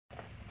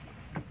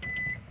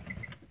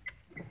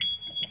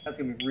That's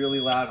gonna be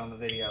really loud on the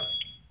video.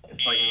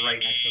 It's like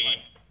right next to my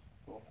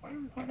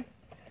little pointer.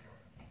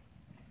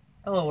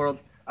 Hello world.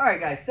 Alright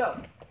guys,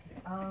 so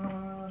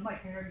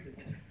Mike, can I already do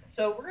this?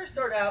 So we're gonna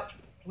start out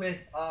with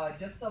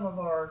just some of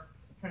our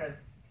kind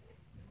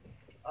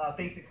of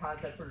basic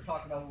concepts. We're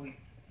talking about what we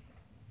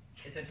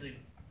essentially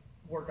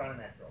work on in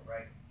that drill,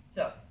 right?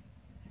 So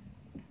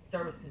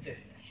start with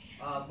position.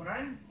 When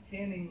I'm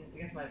standing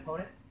against my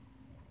opponent,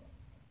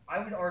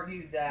 I would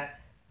argue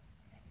that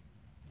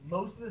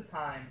most of the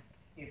time,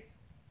 if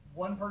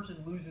one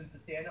person loses the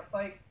stand-up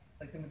fight,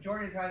 like the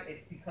majority of the time,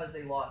 it's because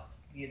they lost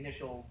the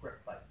initial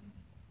grip fight.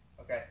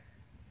 Okay?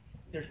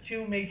 There's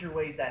two major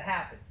ways that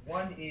happens.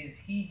 One is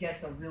he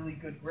gets a really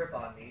good grip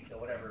on me, so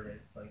whatever it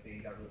is, like he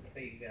got really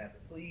big, he's gonna have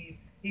the sleeve.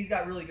 He's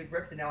got really good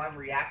grips, and now I'm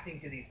reacting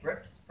to these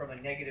grips from a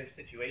negative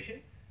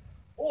situation.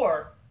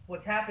 Or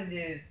what's happened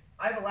is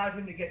I've allowed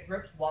him to get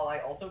grips while I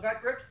also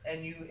got grips,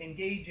 and you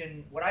engage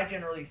in what I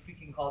generally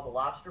speaking call the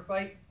lobster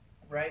fight,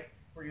 right?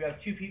 Where you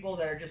have two people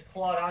that are just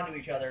clawed onto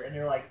each other, and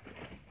they're like,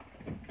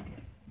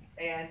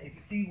 and if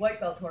you see white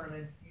belt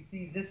tournaments, you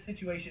see this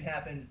situation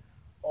happen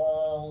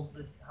all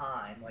the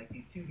time. Like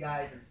these two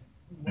guys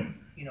are,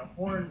 you know,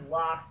 horns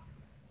locked,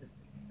 just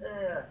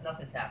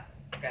nothing's happening.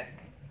 Okay.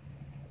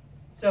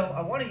 So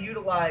I want to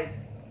utilize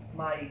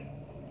my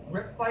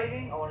grip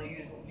fighting. I want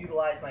to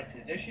utilize my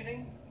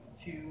positioning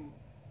to.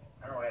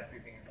 I don't know. I have 3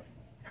 fingers.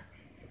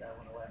 Put that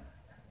one away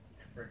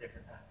for a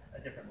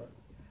different list.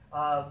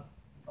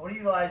 I want to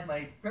utilize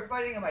my grip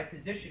fighting and my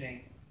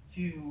positioning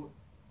to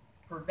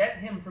prevent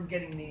him from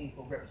getting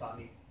meaningful grips on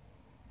me.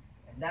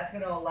 And that's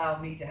going to allow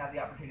me to have the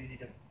opportunity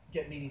to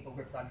get meaningful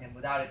grips on him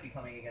without it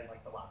becoming, again,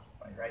 like the lobster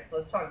fight, right? So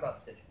let's talk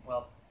about position.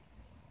 Well,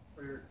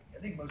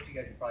 I think most of you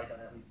guys have probably done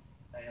it, at least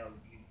I know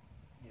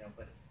you know,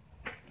 but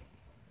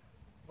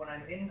when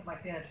I'm in my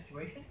stand-up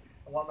situation,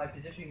 I want my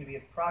positioning to be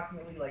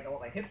approximately like, I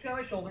want my hips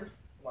behind my shoulders,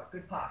 I want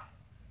good posture.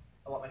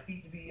 I want my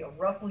feet to be a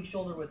roughly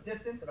shoulder-width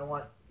distance, and I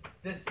want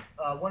this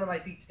one of my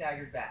feet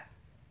staggered back.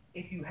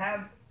 If you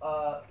have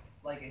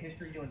like a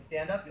history doing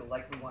stand-up, you'll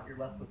likely want your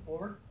left foot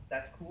forward.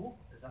 That's cool.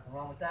 There's nothing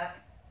wrong with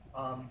that.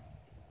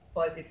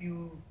 But if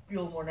you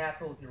feel more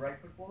natural with your right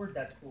foot forward,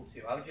 that's cool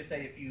too. I would just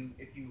say if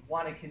you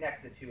want to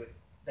connect the two,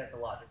 that's a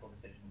logical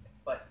decision to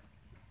make. But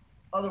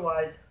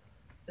otherwise,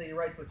 say your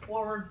right foot's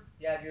forward,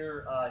 you have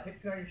your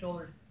hips behind your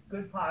shoulders,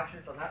 good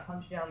posture, so I'm not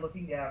hunched down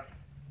looking down.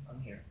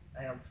 I'm here.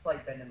 I have a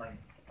slight bend in my knee.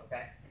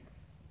 Okay?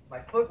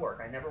 My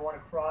footwork, I never want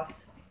to cross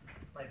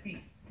my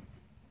feet.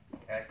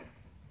 Okay?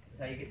 This is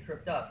how you get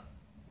tripped up.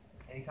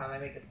 Anytime I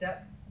make a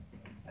step,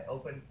 I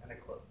open and I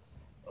close.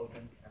 Open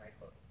and I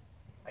close.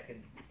 I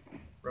can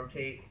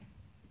rotate.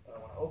 I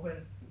want to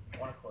open, I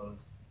want to close,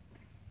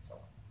 so on.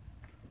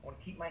 I want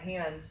to keep my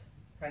hands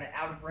kind of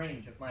out of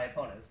range of my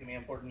opponent. This is going to be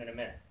important in a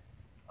minute.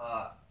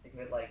 Think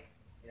of it like,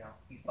 you know,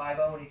 he's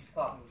 5-0 and he just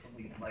caught me with some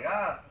lead. I'm like,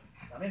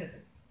 I'm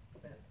innocent.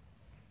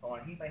 I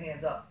want to keep my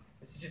hands up.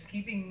 This is just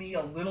keeping me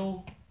a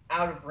little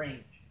out of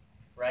range,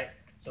 right?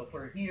 So if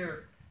we're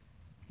here,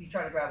 he's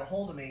trying to grab a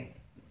hold of me.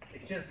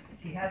 It's just,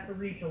 he has to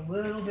reach a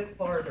little bit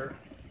farther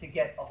to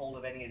get a hold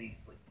of any of these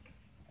sleeves,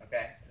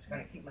 okay? Just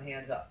kind of keep my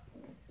hands up.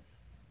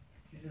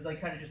 This is like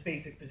kind of just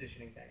basic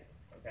positioning thing,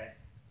 okay?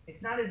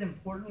 It's not as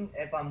important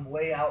if I'm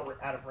way out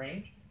of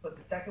range, but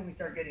the second we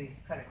start getting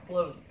kind of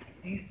close,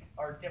 these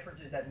are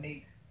differences that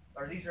make,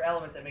 or these are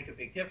elements that make a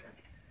big difference.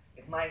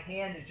 If my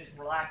hand is just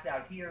relaxed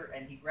out here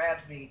and he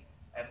grabs me,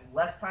 I have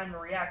less time to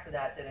react to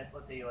that than if,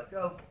 let's say, you let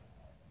go,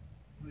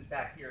 who's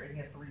back here, and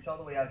he has to reach all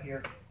the way out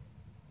here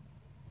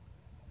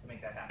to make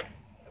that happen,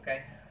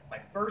 okay? My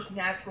first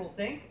natural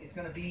thing is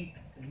going to be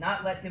to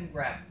not let him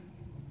grab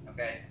me,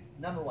 okay?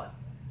 Number one.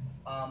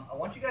 I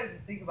want you guys to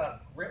think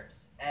about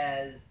grips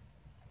as,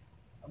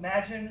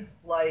 imagine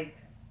like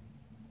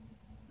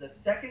the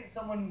second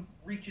someone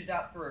reaches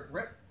out for a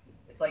grip,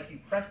 it's like you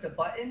pressed a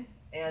button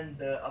and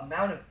the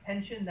amount of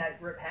tension that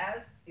grip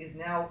has is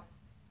now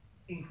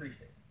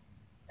increasing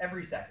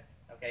every second,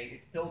 okay?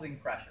 It's building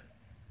pressure.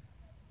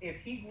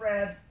 If he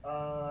grabs,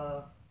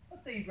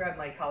 let's say you grab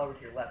my collar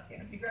with your left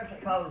hand. If he grabs my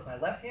collar with my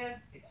left hand,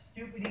 it's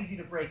stupid easy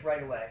to break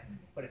right away.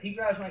 But if he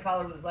grabs my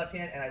collar with his left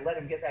hand and I let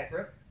him get that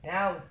grip,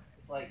 now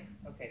it's like,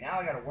 okay, now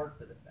I got to work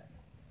for this thing.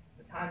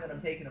 The time that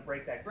I'm taking to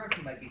break that grip,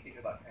 you might be thinking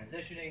about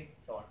transitioning,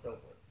 so on and so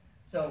forth.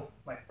 So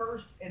my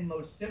first and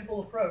most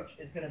simple approach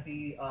is going to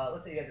be,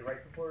 let's say you have your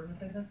right foot forward in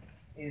this instance,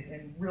 is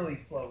in really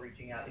slow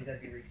reaching out. Is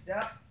as he reaches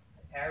out,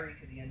 I parry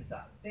to the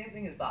inside. Same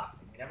thing as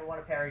boxing. You never want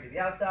to parry to the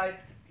outside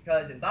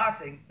because in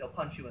boxing, they'll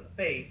punch you in the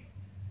face.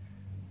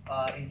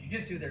 In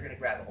jiu-jitsu, they're going to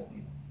grab a hold of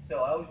you.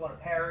 So I always want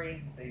to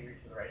parry, say you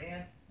reach with the right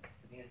hand,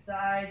 to the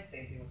inside.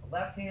 Same thing with the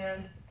left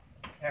hand,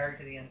 parry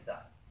to the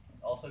inside.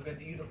 Also good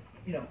to, you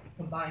know,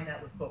 combine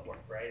that with footwork,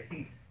 right?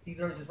 If he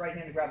throws his right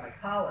hand to grab my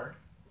collar,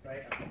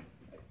 right, I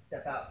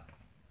step out,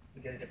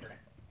 we get a different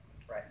angle,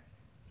 right?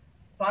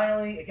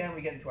 Finally, again,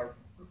 we get into our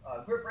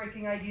grip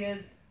breaking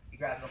ideas. He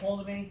grabs a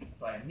hold of me,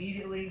 so I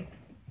immediately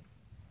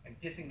am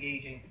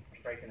disengaging,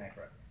 breaking that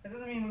grip. That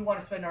doesn't mean we want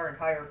to spend our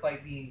entire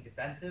fight being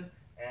defensive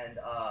and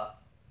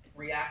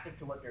reactive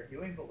to what they're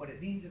doing, but what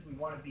it means is we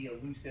want to be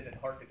elusive and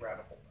hard to grab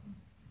a hold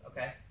of.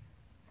 Okay?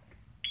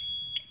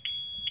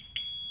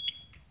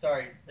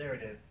 Sorry, there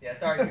it is. Yeah,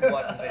 sorry people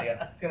watching the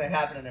video. It's going to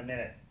happen in a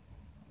minute.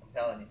 I'm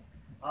telling you.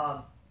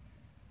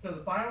 So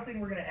the final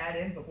thing we're going to add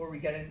in before we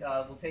get in,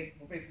 we're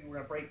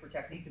going to break for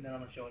technique, and then I'm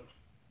going to show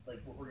like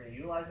what we're going to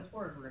utilize this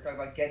for. Is we're going to talk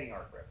about getting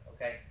our grip.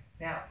 Okay.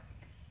 Now,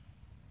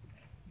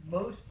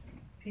 most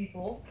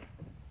people,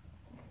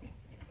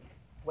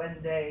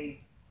 when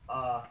they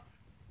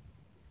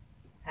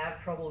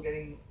have trouble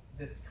getting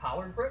this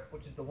collar grip,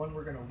 which is the one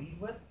we're going to lead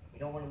with, we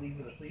don't want to lead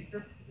with a sleeve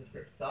grip because this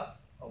grip sucks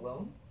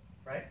alone,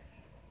 right?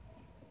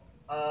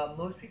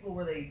 Most people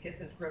where they get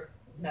this grip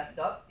messed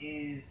up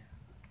is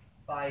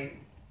by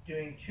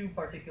doing two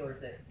particular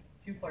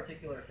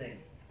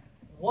things.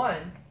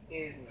 One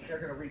is they're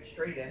going to reach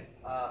straight in.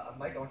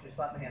 Mike, I want you to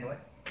slap my hand away.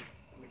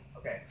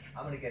 Okay,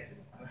 I'm going to get to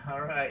this.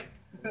 All right.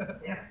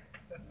 Yes.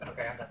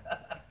 Okay,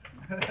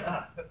 I'm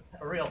done.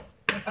 For reals.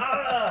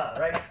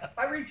 Right? If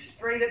I reach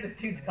straight at this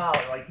dude's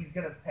collar, like he's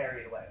going to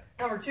parry it away.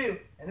 Number two,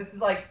 and this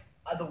is like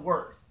the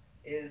worst,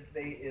 is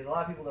a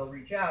lot of people, they'll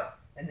reach out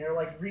and they're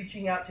like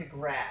reaching out to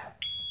grab.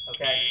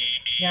 Okay?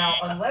 Now,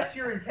 unless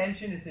your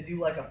intention is to do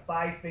like a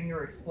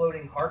 5-finger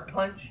exploding heart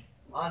punch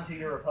onto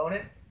your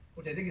opponent,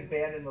 which I think is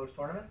banned in most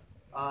tournaments,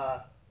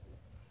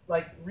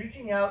 like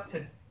reaching out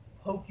to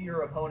poke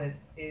your opponent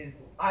is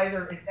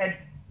either, at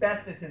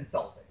best, it's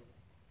insulting,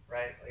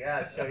 right? Like,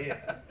 yeah, I'll show you,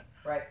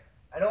 right?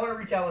 I don't want to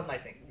reach out with my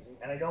fingers,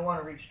 and I don't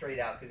want to reach straight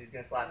out because he's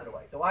going to slap it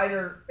away. So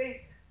either,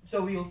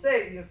 so you'll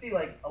see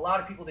like a lot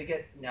of people, they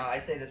get, now I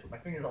say this with my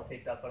fingers all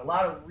taped up, but a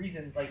lot of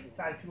reasons, like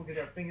times people get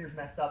their fingers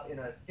messed up in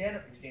a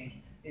stand-up exchange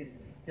is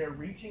they're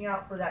reaching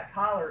out for that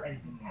collar and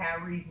he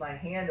parries my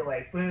hand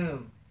away,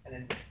 boom, and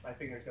then my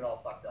fingers get all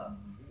fucked up.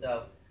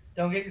 So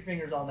don't get your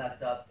fingers all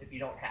messed up if you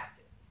don't have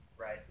to,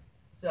 right?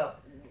 So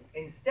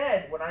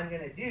instead, what I'm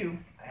going to do,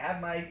 I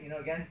have my,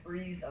 again,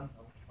 freeze, I'm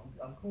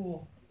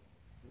cool.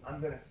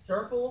 I'm going to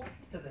circle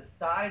to the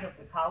side of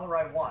the collar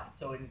I want.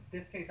 So in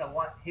this case, I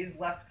want his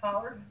left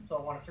collar. So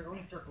I want to circle.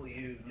 Let me circle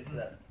you just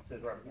so the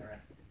rubber here.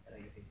 I know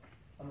you see.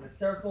 I'm going to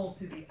circle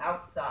to the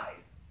outside.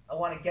 I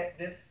want to get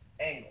this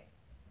angle,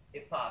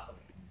 if possible.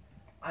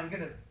 I'm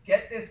going to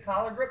get this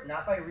collar grip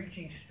not by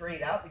reaching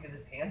straight out because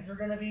his hands are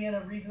going to be in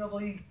a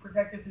reasonably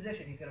protected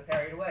position. He's going to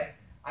parry it away.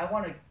 I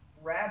want to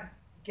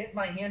get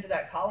my hand to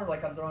that collar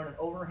like I'm throwing an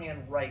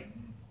overhand right,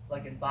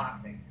 like in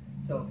boxing.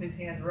 So if his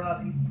hands are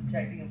up, he's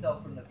protecting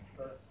himself from the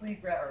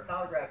sleeve grab or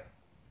collar grab.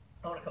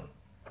 I want to come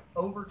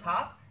over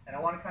top, and I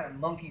want to kind of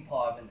monkey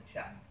paw him in the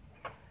chest.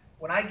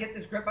 When I get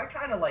this grip, I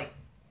kind of like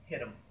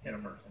hit a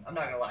person. I'm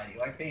not gonna lie to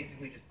you. I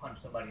basically just punch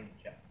somebody in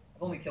the chest.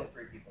 I've only killed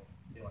 3 people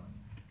doing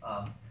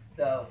it.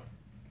 So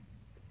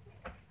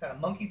kind of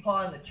monkey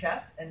paw in the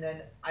chest, and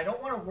then I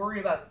don't want to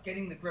worry about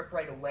getting the grip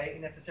right away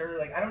necessarily.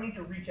 Like I don't need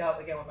to reach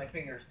out again with my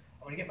fingers.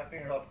 I'm gonna get my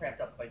fingers all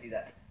cramped up if I do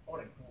that. I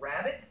want to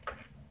grab it,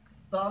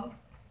 thumb,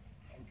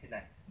 and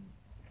connect.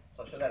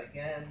 So I'll show that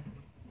again.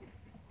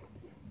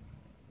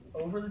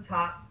 Over the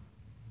top,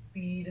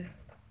 feed,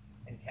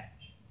 and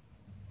catch.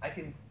 I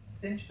can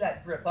cinch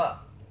that grip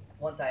up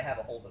once I have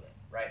a hold of it,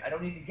 right? I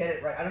don't need to get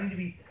it right. I don't need to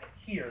be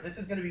here. This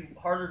is going to be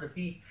harder to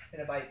feed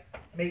than if I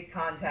make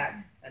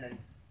contact and then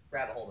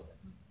grab a hold of it.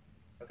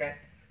 Okay?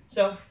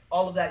 So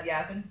all of that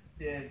yapping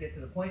to get to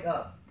the point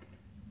of,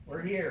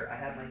 we're here. I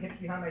have my hips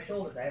behind my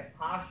shoulders. I have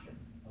posture.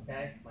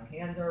 Okay? My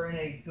hands are in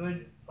a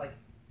good, like,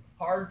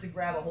 hard to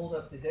grab a hold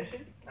of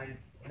position. I'm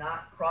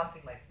not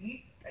crossing my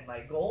feet. And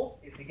my goal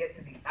is to get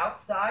to the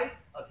outside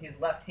of his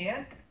left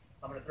hand.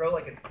 I'm going to throw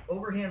like an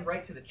overhand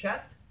right to the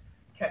chest,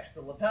 catch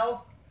the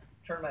lapel,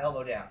 turn my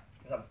elbow down.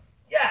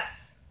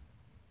 Yes!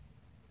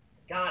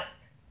 Got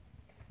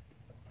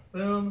it.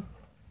 Boom.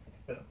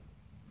 Boom.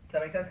 Does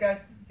that make sense,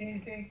 guys? Can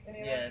you see any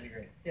of that? Yeah, that'd be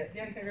great. Yeah,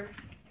 can you hear me?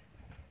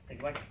 Thank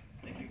you, Mike.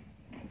 Thank you.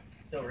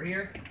 So we're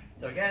here.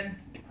 So again,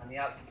 on the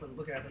outside,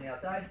 looking up on the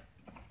outside,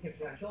 hips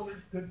behind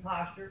shoulders, good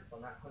posture, so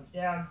I'm not hunched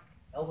down,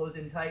 elbows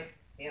in tight,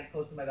 hands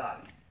close to my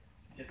body.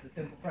 Just the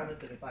simple premise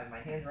that if my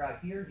hands are out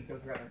here, he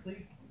goes around my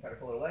sleeve, try to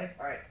pull it away.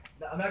 All right,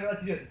 I'm not gonna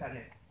let you do it this time,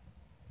 Nick.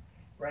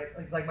 Right?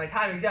 It's like my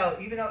timing's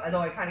out, even though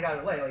I kind of got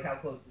it away, like how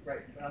close,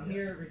 right? When I'm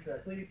here, reach for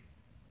that sleeve,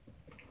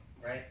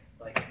 right?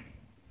 Like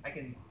I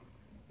can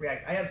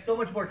react. I have so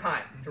much more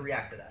time to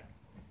react to that,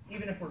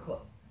 even if we're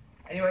close.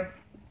 Anyway,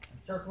 I'm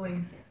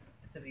circling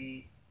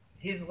to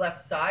his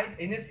left side.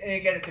 And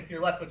again, it's if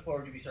your left foot's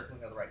forward, you'd be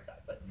circling to the right side.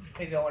 But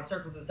basically, I want to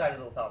circle to the side of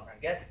the lapel I'm trying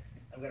to get.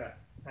 I'm gonna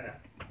kind of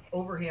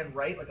overhand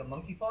right like a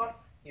monkey paw,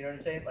 you know what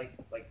I'm saying?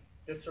 Like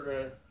this sort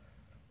of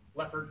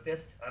leopard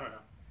fist, I don't know.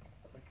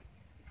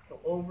 So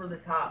over the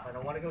top, I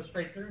don't want to go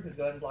straight through because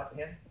go ahead and block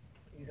the hand.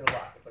 He's going to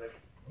block it, but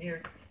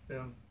here,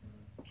 boom,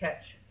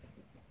 catch.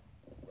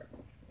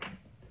 Does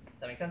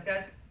that make sense,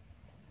 guys?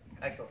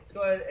 Excellent. Let's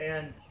go ahead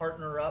and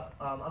partner up.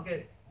 I'll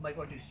get, Mike,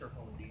 why don't you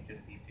circle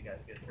just these two guys,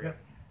 get it free.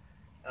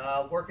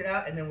 Work it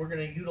out, and then we're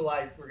going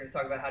to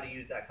talk about how to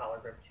use that collar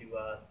grip to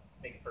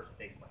make a person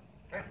face one.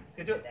 All right, let's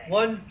get to it.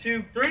 1,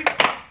 2, 3.